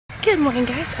Good morning,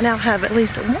 guys. I now have at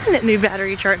least one new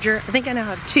battery charger. I think I now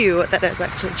have two that is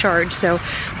actually charged, so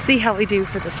see how we do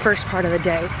for this first part of the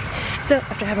day. So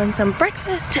after having some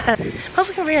breakfast,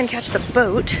 hopefully come over here and catch the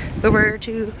boat over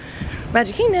to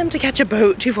Magic Kingdom to catch a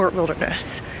boat to Fort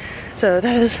Wilderness. So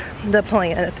that is the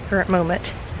plan at the current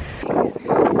moment.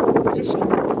 Fishing.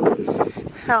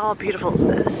 How beautiful is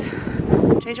this?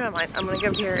 Change my mind. I'm gonna go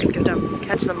over here and go down and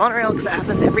catch the monorail because that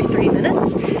happens every 3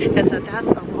 minutes, and so that's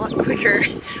a lot quicker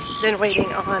than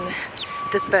waiting on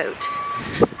this boat.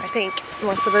 I think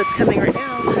unless the boat's coming right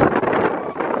now, but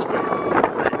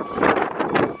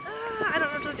I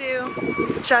don't know what to do.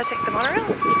 Should I take the monorail?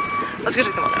 Let's go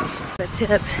take the monorail. The tip,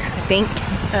 I think,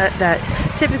 that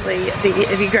typically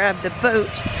if you grab the boat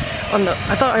on the,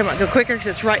 I thought I might go quicker because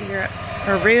it's right here at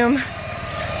our room,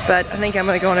 but I think I'm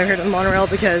gonna go on over here to the monorail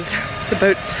because the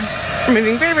boats are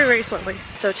moving very, very, very slowly.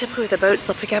 So typically the boats,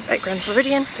 they'll pick up at Grand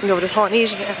Floridian and go over to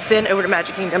Polynesian and then over to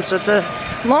Magic Kingdom. So it's a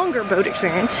longer boat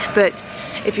experience, but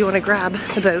if you want to grab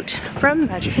the boat from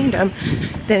Magic Kingdom,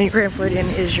 then Grand Floridian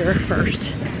is your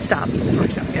first stop. So it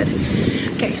works out good.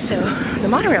 Okay, so the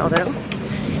monorail though,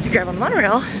 if you grab on the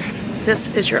monorail, this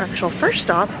is your actual first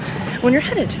stop when you're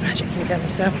headed to Magic Kingdom.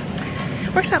 So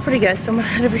it works out pretty good. So I'm gonna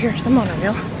head over here to the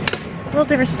monorail. A little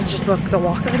difference is just the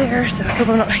walk over there, so I hope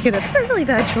I'm not making a really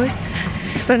bad choice.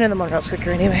 But I know the monorail's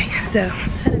quicker anyway, so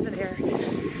head over there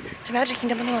to Magic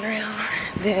Kingdom on the monorail,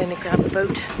 then grab the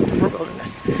boat to Fort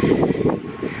Wilderness.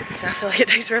 So I feel like it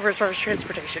takes forever as far as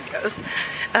transportation goes.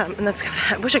 And that's kind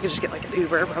of, I wish I could just get like an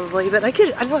Uber probably, but I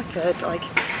know I could, but like,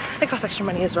 it costs extra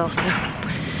money as well, so.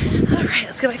 All right,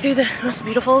 let's go back through the most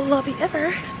beautiful lobby ever.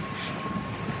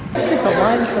 I think the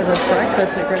line for the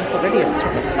breakfast at Grand Floridian is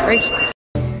really great.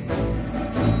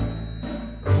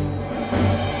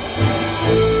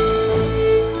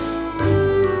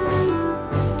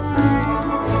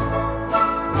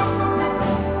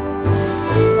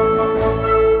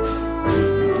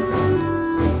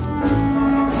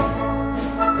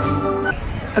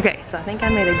 Okay, so I think I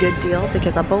made a good deal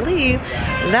because I believe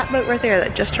that boat right there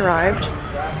that just arrived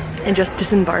and just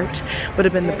disembarked would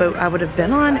have been the boat I would have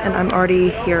been on, and I'm already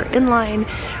here in line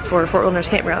for Fort Wilderness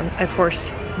Campground, of course,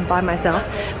 by myself.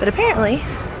 But apparently,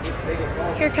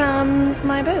 here comes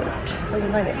my boat. Are you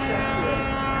behind it?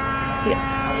 Yes,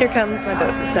 here comes my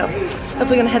boat. So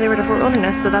hopefully gonna head over to Fort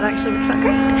Wilderness, so that actually works out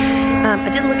great. I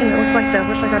did look and it looks like the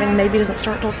horseback riding maybe doesn't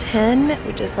start till 10,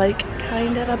 which is like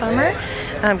kind of a bummer.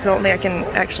 Because I don't think I can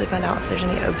actually find out if there's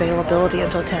any availability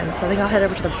until 10. So I think I'll head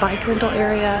over to the bike rental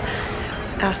area,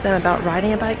 ask them about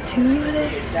riding a bike to the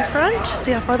front,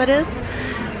 see how far that is,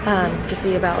 to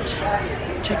see about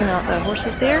checking out the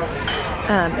horses there,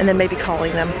 and then maybe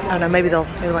calling them. I don't know, maybe they'll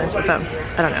answer the phone.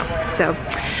 I don't know. So,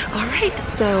 all right.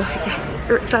 So yeah,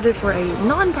 we're excited for a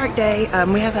non-park day.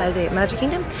 We have had a day at Magic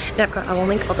Kingdom. I will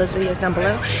link all those videos down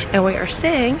below, and we are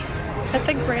staying at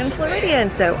the Grand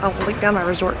Floridian. So I will link down my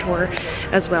resort tour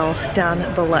as well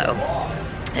down below,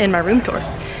 and my room tour.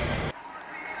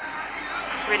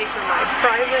 Ready for my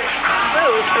private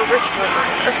boat over to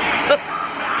Wilderness.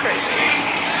 Crazy.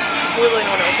 Really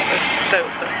no one else on this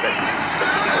boat, but the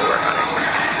people work on it.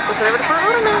 Let's head over to Fort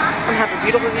Wilderness and have a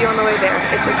beautiful view on the way there.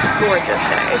 It's a gorgeous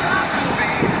day.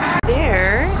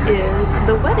 There is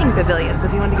the wedding pavilion, so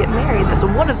if you want to get married, that's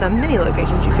one of the many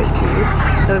locations you could choose.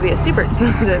 That would be super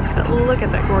expensive, but look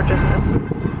at that gorgeousness.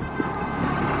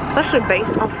 It's actually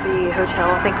based off the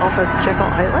hotel, I think off of Jekyll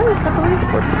Island, I believe.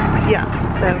 Yeah,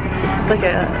 so it's like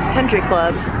a country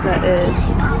club that is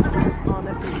on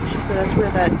a beach, so that's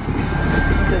where the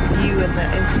view and the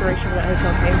inspiration of that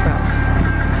hotel came from.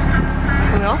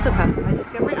 And we also passed by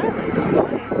Discovery Island on the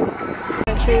way.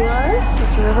 Country was,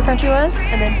 that's where River Country was,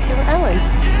 and then Discovery Island.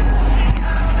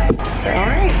 So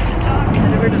alright,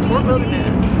 head over to Fort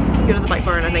Wilderness. Go to the bike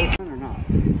barn, I think. Or not?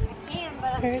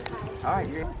 Okay. Alright,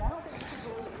 you're...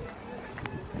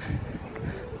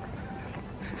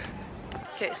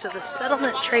 Okay, so the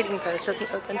settlement trading post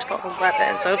doesn't open till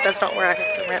 11, so I hope that's not where I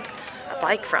have to rent a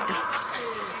bike from.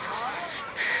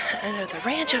 I know the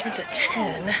ranch opens at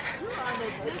 10,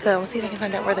 so we'll see if I can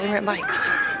find out where they rent bikes.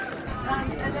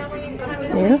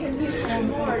 Yeah?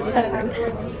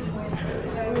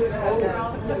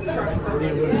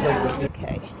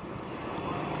 Okay.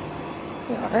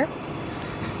 We are.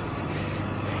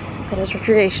 That is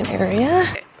recreation area.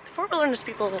 Okay. Fort Wilderness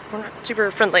people were not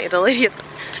super friendly. The lady at the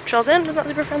Trails End was not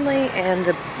super friendly, and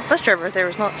the bus driver there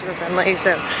was not super friendly,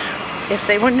 so if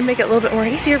they wanted to make it a little bit more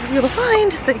easier for people to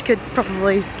find, they could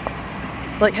probably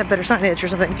like have better signage or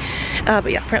something.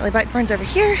 But yeah, apparently bike barn's over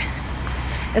here,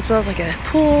 as well as like a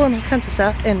pool and all kinds of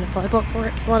stuff, and volleyball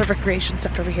courts, a lot of recreation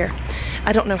stuff over here.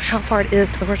 I don't know how far it is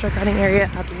to the horseback riding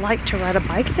area. I'd like to ride a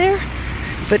bike there,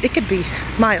 but it could be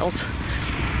miles.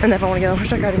 And if I want to go on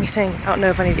horseback riding thing, I don't know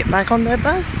if I need to get back on the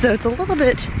bus, so it's a little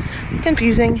bit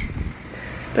confusing.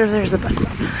 But there's the bus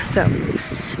stop. So,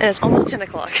 and it's almost 10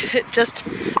 o'clock just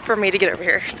for me to get over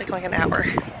here. It's taking like an hour.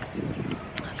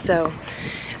 So,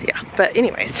 yeah. But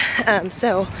anyways,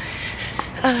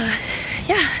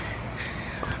 yeah.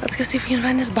 Let's go see if we can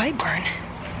find this bike barn.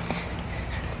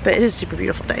 But it is a super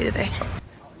beautiful day today.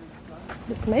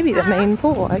 This may be the main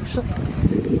pool, actually.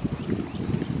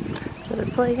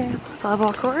 Another playground,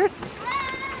 volleyball courts.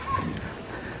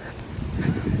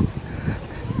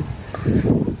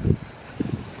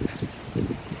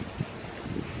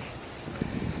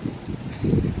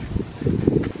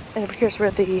 And over here's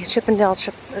where the Chippendale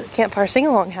campfire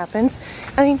sing-along happens.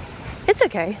 I mean, it's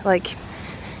okay. Like,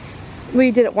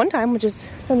 we did it one time, which is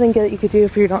something that you could do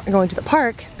if you're not going to the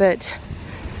park, but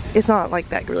it's not like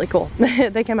that really cool.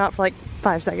 They came out for like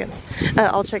 5 seconds.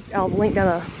 I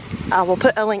will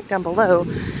put a link down below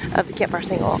of the campfire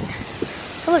sing-along.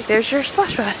 Oh look, there's your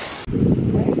splash pad.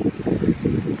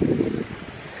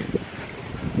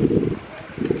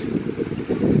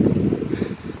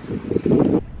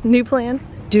 New plan,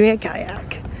 doing a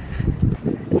kayak.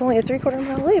 It's only a 3/4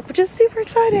 mile loop, which is super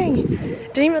exciting.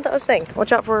 Didn't even know that was a thing.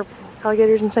 Watch out for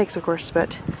alligators and snakes, of course,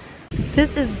 but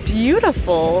this is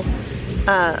beautiful.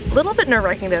 A little bit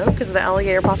nerve-wracking though, because of the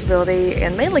alligator possibility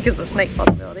and mainly because of the snake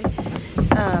possibility.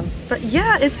 But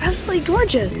yeah, it's absolutely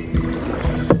gorgeous.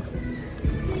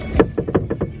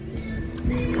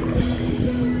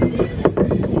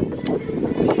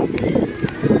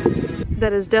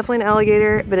 That is definitely an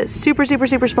alligator, but it's super, super,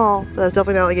 super small. That's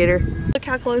definitely an alligator. Look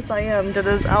how close I am to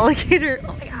this alligator.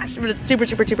 Oh my gosh, but it's super,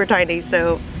 super, super tiny,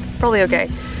 so probably okay.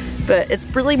 But it's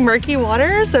really murky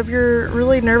water, so if you're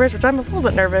really nervous, which I'm a little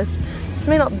bit nervous, this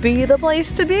may not be the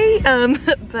place to be,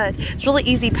 but it's really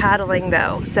easy paddling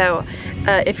though. So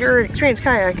if you're an experienced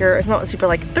kayaker, it's not super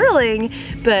like thrilling,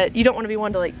 but you don't want to be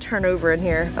one to like turn over in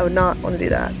here. I would not want to do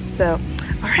that. So,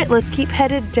 all right, let's keep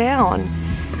headed down.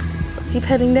 Keep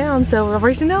heading down. So we're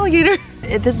racing an alligator.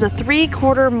 This is a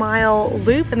 3/4 mile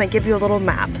loop and they give you a little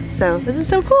map. So this is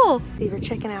so cool. If you're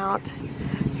checking out,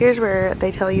 here's where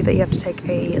they tell you that you have to take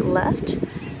a left.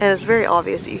 And it's very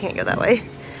obvious that you can't go that way.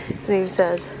 So it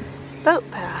says boat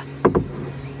path.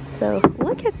 So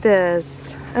look at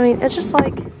this. I mean, it's just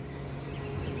like,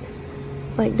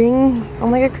 it's like being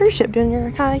on like a cruise ship doing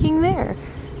your kayaking there.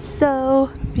 So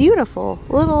beautiful.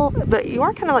 Little, but you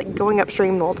are kind of like going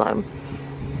upstream the whole time.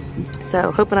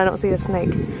 So, hoping I don't see a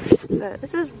snake. But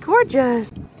this is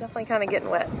gorgeous. Definitely kind of getting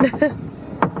wet.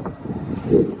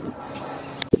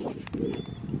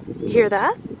 You hear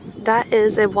that? That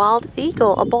is a wild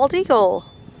eagle, a bald eagle.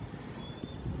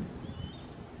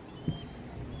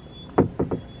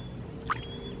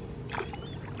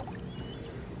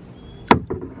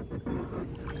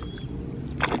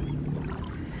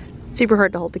 Super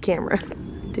hard to hold the camera.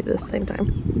 Do this same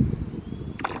time.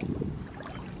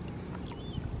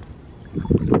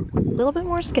 A little bit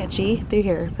more sketchy through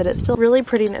here, but it's still really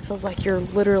pretty and it feels like you're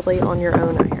literally on your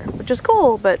own out here, which is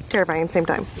cool, but terrifying at the same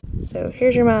time. So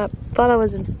here's your map. Thought I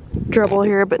was in trouble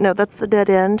here, but no, that's the dead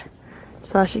end.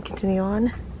 So I should continue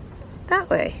on that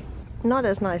way. Not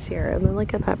as nice here. And then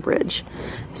look at that bridge.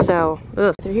 So,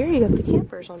 through here you got the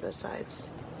campers on both sides.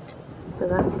 So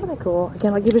that's kind of cool.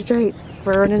 Again, I'll keep it straight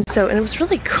for running. So, and it was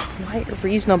really quite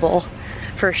reasonable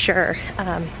for sure.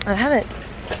 I haven't,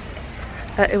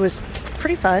 it was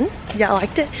pretty fun. Yeah, I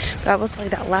liked it. But I will say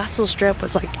that last little strip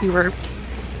was like you were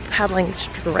paddling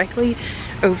directly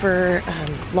over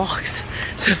logs.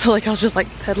 So I felt like I was just like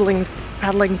paddling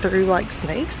through like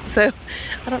snakes. So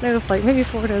I don't know if like maybe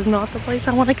Florida is not the place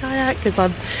I want to kayak because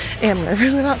I am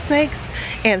nervous about snakes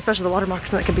and especially the water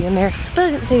moccasin that could be in there. But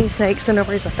I didn't see any snakes, so no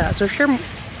worries about that. So if you're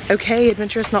okay,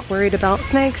 adventurous, not worried about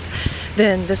snakes,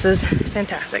 then this is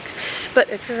fantastic. But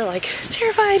if you're like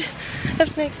terrified of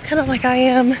snakes, kind of like I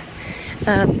am,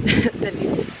 then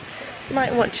you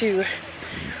might want to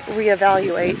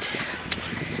reevaluate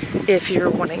if you're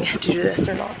wanting to do this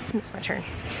or not. It's my turn.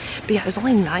 But yeah, it was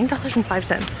only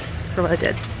 $9.05 for what I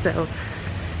did. So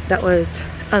that was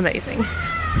amazing.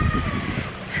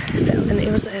 So, and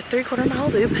it was a 3/4 mile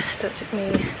loop. So it took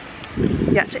me,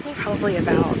 yeah, it took me probably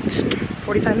about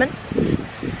 45 minutes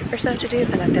or so to do.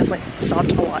 And I definitely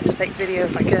stopped a lot to take video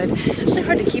if I could. It's really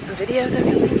hard to keep a video though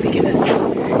because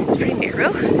it's pretty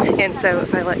narrow. And so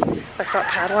if I stopped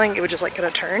paddling, it would just like kind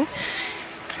of turn.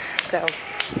 So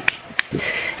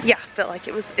yeah, but like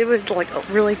it was like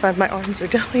really fun. My arms are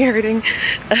definitely hurting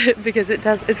because it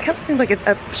kind of seems like it's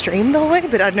upstream the whole way,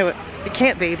 but I know it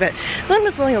can't be, but the wind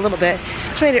was blowing a little bit,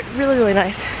 which made it really, really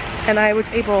nice. And I was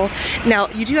able, now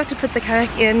you do have to put the kayak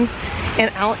in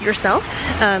and out yourself,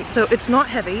 so it's not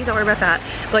heavy, don't worry about that.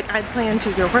 Like I plan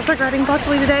to go horseback riding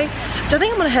possibly today, so I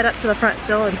think I'm gonna head up to the front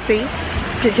still and see,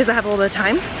 because I have a little bit of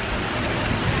time.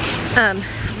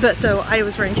 But so I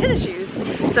was wearing tennis shoes,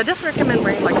 so I definitely recommend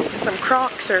wearing like some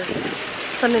Crocs or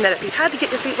something that if you had to get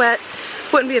your feet wet,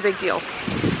 wouldn't be a big deal.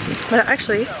 But I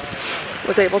actually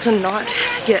was able to not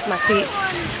get my feet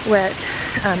wet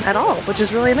at all, which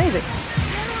is really amazing.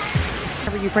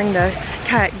 Whenever you bring the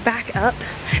kayak back up,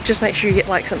 just make sure you get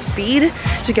like some speed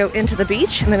to go into the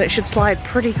beach, and then it should slide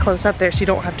pretty close up there so you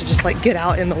don't have to just like get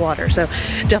out in the water. So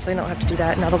definitely don't have to do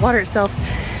that. Now the water itself,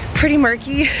 pretty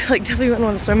murky, like definitely wouldn't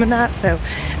want to swim in that. So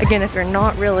again, if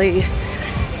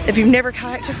you've never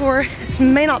kayaked before, this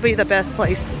may not be the best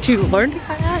place to learn to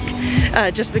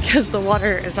kayak, just because the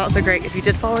water is not so great if you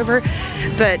did fall over.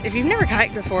 But if you've never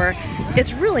kayaked before,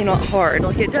 it's really not hard.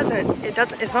 Like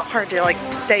it's not hard to like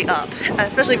stay up,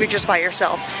 especially if you're just by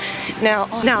yourself.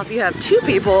 Now if you have two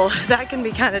people, that can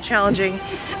be kind of challenging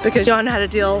because you don't know how to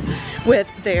deal with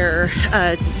their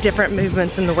different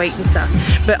movements and the weight and stuff.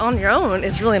 But on your own,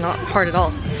 it's really not hard at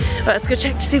all. But let's go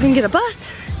check to see if we can get a bus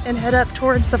and head up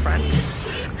towards the front.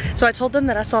 So I told them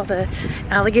that I saw the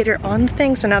alligator on the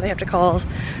thing, so now they have to call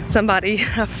somebody.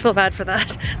 I feel bad for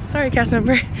that. Sorry, cast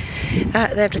member. They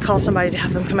have to call somebody to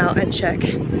have them come out and check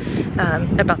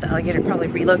about the alligator, probably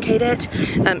relocate it,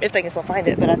 if they can still find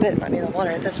it, but I bet it might be in the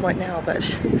water at this point now. But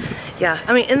yeah,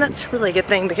 I mean, and that's really a good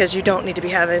thing because you don't need to be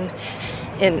having,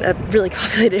 in a really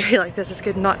populated area like this, it's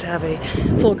good not to have a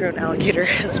full-grown alligator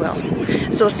as well.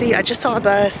 So we'll see. I just saw a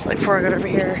bus like before I got over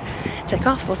here. Take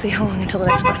off. We'll see how long until the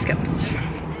next bus comes.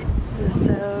 This is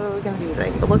so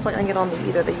confusing. It looks like I can get on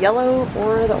either the yellow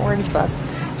or the orange bus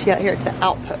to get here to the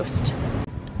outpost.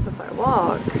 So if I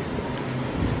walk,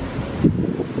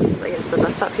 this is, I guess, the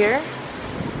bus stop here.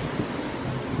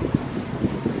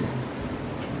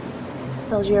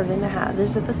 Tells you everything they have.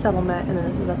 This is at the settlement, and then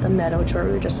this is at the meadow, which is where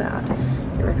we were just at.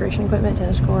 Your recreation equipment,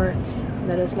 tennis courts,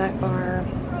 meadow snack bar.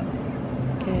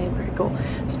 Okay, pretty cool.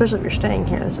 Especially if you're staying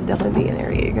here, this would definitely be an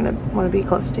area you're gonna want to be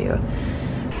close to.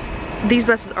 These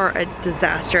buses are a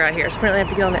disaster out here, so apparently I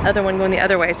have to get on the other one going the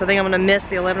other way, so I think I'm gonna miss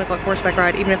the 11 o'clock horseback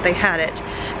ride even if they had it,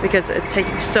 because it's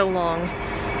taking so long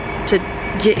to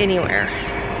get anywhere.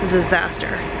 It's a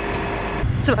disaster.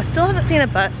 So I still haven't seen a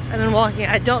bus. I've been walking.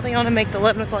 I don't think I'm gonna make the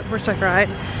 11 o'clock horseback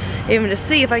ride, even to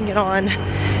see if I can get on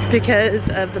because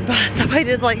of the bus. I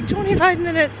waited like 25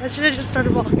 minutes. I should have just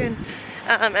started walking.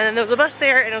 And then there was a bus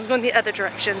there and it was going the other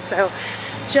direction. So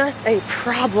just a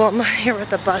problem here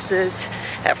with the buses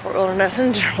at Fort Wilderness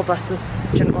and general buses,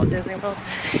 general Disney World.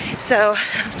 So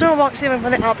I'm still gonna walk to see if I can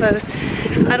find the outpost.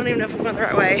 I don't even know if I'm going the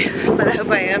right way, but I hope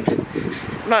I am.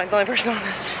 I'm not the only person on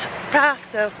this path,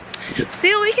 so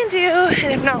see what we can do,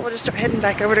 and if not, we'll just start heading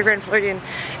back over to Grand Floridian.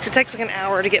 It takes like an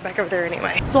hour to get back over there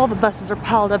anyway. So all the buses are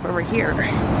piled up over here.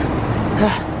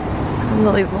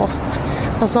 Unbelievable.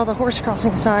 I saw the horse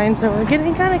crossing sign, so we're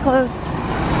getting kind of close.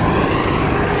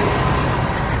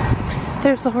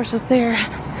 There's the horses there.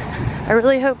 I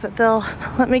really hope that they'll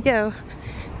let me go,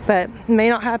 but it may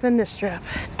not happen this trip.